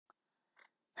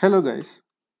Hello guys,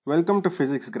 welcome to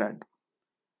Physics Grad.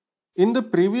 In the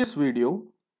previous video,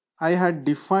 I had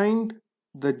defined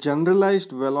the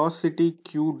generalized velocity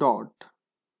q dot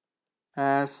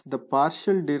as the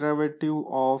partial derivative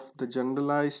of the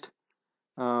generalized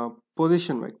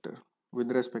position vector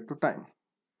with respect to time.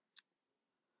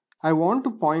 I want to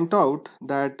point out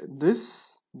that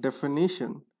this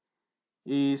definition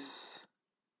is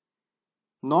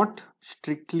not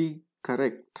strictly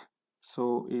correct,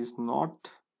 so is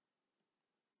not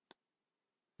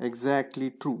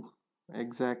exactly true,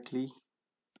 exactly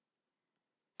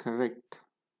correct.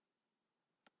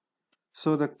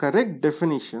 So the correct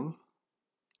definition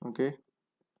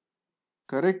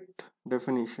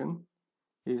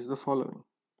is the following.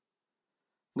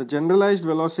 The generalized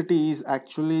velocity is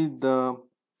actually the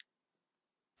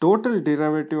total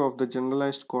derivative of the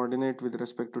generalized coordinate with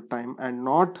respect to time and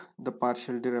not the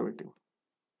partial derivative.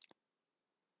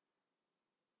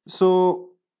 So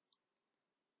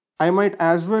I might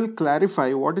as well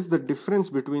clarify what is the difference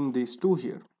between these two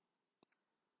here.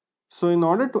 So in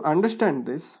order to understand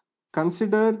this,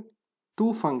 consider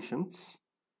two functions,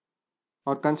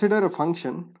 or consider a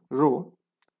function rho,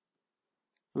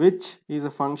 which is a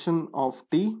function of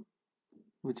t,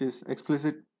 which is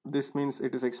explicit. This means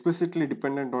it is explicitly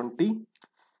dependent on t,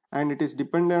 and it is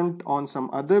dependent on some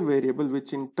other variable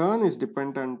which in turn is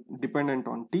dependent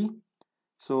on t.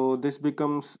 So this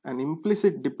becomes an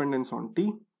implicit dependence on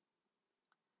t,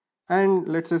 and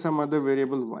let's say some other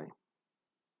variable y.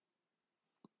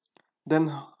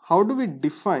 Then how do we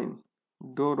define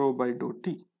dou rho by dou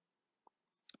t?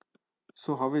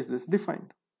 So how is this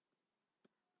defined?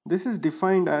 This is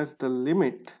defined as the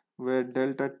limit where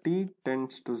delta t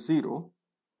tends to 0,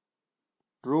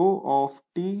 rho of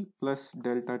t plus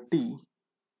delta t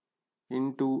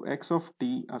into x of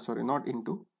t,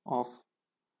 of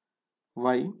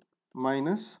y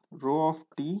minus rho of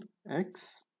t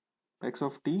x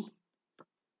of t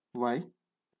y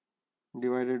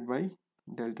divided by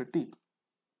delta t.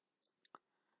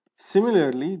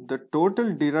 Similarly, the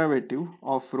total derivative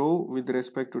of rho with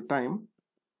respect to time,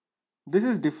 this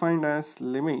is defined as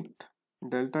limit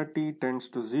delta t tends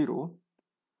to 0,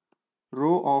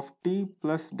 rho of t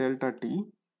plus delta t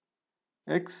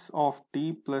x of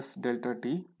t plus delta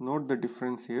t, note the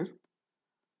difference here,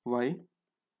 y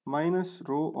minus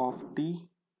rho of t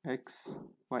x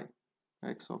y,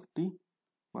 x of t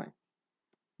y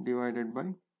divided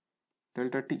by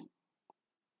delta t.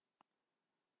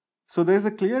 So there is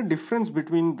a clear difference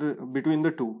between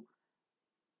the two.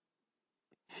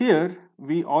 Here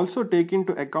we also take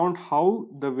into account how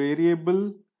the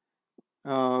variable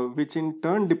which in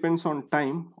turn depends on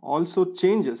time also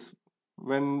changes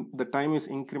when the time is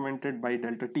incremented by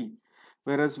delta t,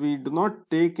 whereas we do not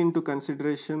take into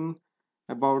consideration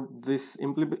about this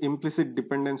implicit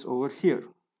dependence over here.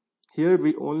 Here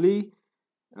we only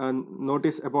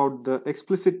notice about the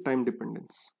explicit time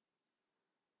dependence.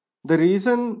 The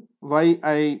reason why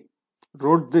I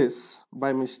wrote this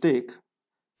by mistake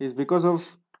is because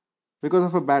of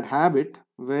a bad habit,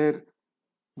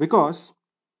 because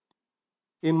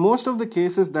in most of the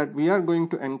cases that we are going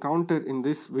to encounter in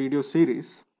this video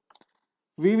series,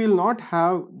 we will not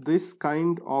have this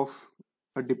kind of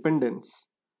a dependence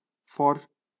for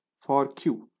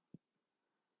q.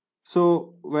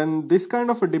 So when this kind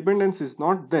of a dependence is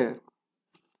not there,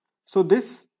 so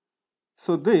this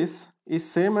is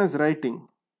same as writing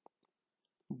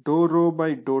dou rho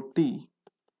by dou t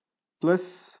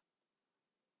plus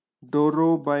dou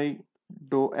rho by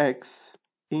dou x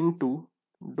into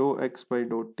dou x by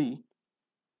dou t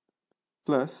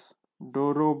plus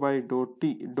dou rho by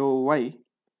dou y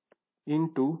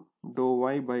into dou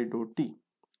y by dou t.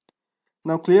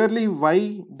 Now clearly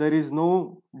y, there is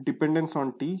no dependence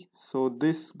on t, so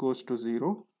this goes to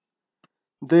 0.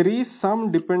 There is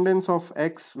some dependence of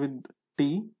x with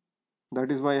t,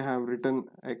 that is why I have written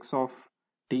x of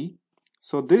t.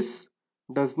 So this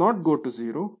does not go to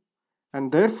 0,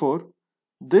 and therefore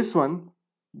this one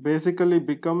basically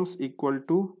becomes equal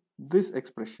to this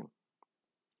expression.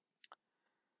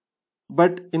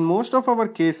 But in most of our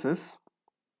cases,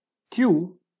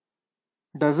 q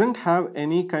doesn't have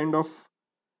any kind of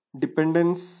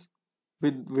dependence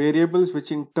with variables which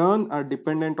in turn are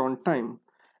dependent on time,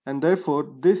 and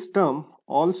therefore this term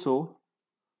also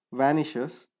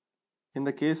vanishes in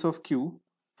the case of q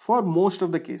for most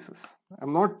of the cases.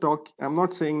 I'm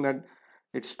not saying that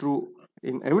it's true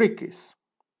in every case.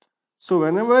 So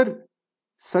whenever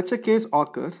such a case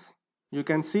occurs, you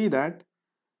can see that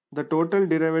the total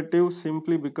derivative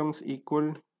simply becomes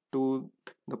equal to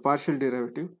the partial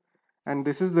derivative, and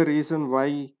this is the reason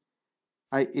why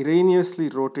I erroneously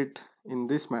wrote it in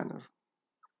this manner.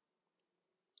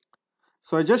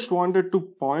 So I just wanted to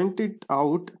point it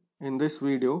out in this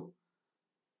video,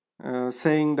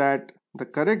 saying that the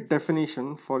correct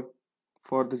definition for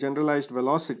the generalized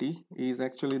velocity is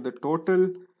actually the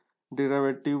total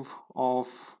derivative of,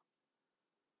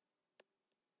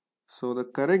 so the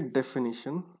correct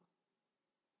definition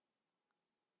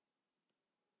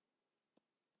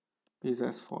is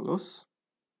as follows: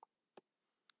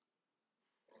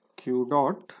 q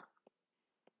dot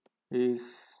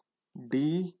is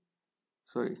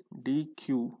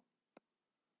dq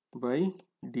by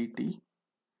dt,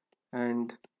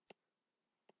 and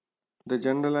the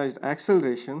generalized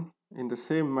acceleration in the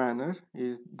same manner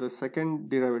is the second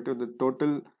derivative, the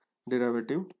total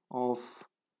derivative of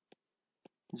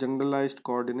generalized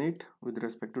coordinate with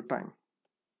respect to time.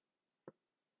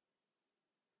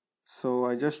 So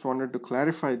I just wanted to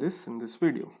clarify this in this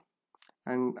video,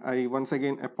 and I once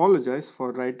again apologize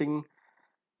for writing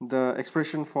the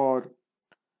expression for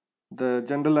the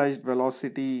generalized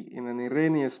velocity in an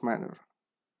erroneous manner.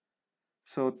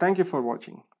 So thank you for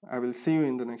watching. I will see you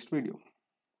in the next video.